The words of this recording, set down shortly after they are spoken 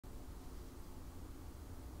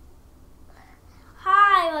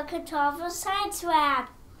welcome to our Science Lab.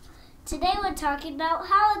 Today we're talking about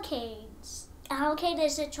hurricanes. A hurricane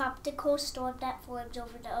is a tropical storm that forms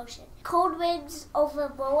over the ocean. Cold winds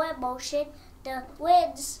over lower motion. The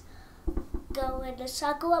winds go in a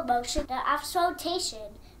circular motion. The Earth's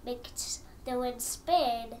rotation makes the wind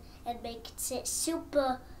spin and makes it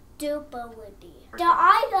super duper windy. The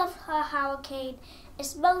eye of a hurricane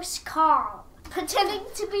is most calm, pretending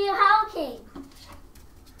to be a hurricane.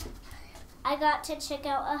 I got to check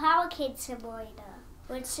out a hurricane simulator,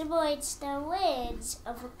 which simulates the winds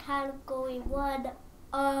of a category 1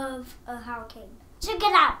 of a hurricane. Check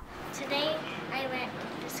it out! Today I went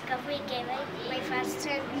to Discovery Gateway, my first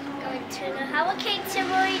time going to the hurricane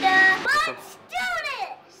simulator. Let's do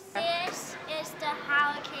this! This is the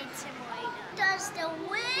hurricane simulator. Does the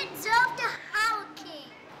winds of the hurricane.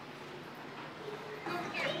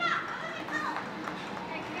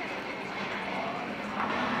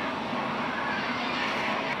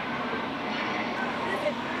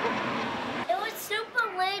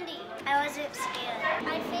 I wasn't scared.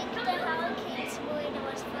 I think the hurricane simulator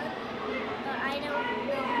was fun, but I don't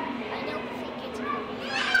know. I don't think it's going to be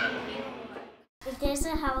fun anymore. If there's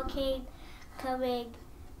a hurricane coming,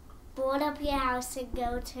 board up your house and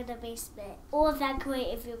go to the basement. Or evacuate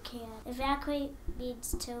if you can. Evacuate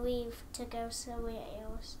means to leave to go somewhere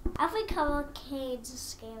else. I think hurricanes are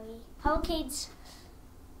scary. Hurricanes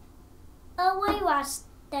are way worse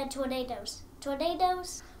than tornadoes.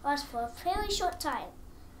 Tornadoes last for a very short time.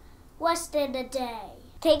 Less than a day.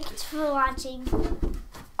 Thanks for watching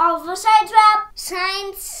all of the Science Lab.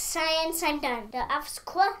 Science, I'm done. The Earth's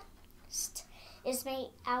crust is made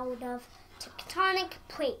out of tectonic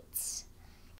plates.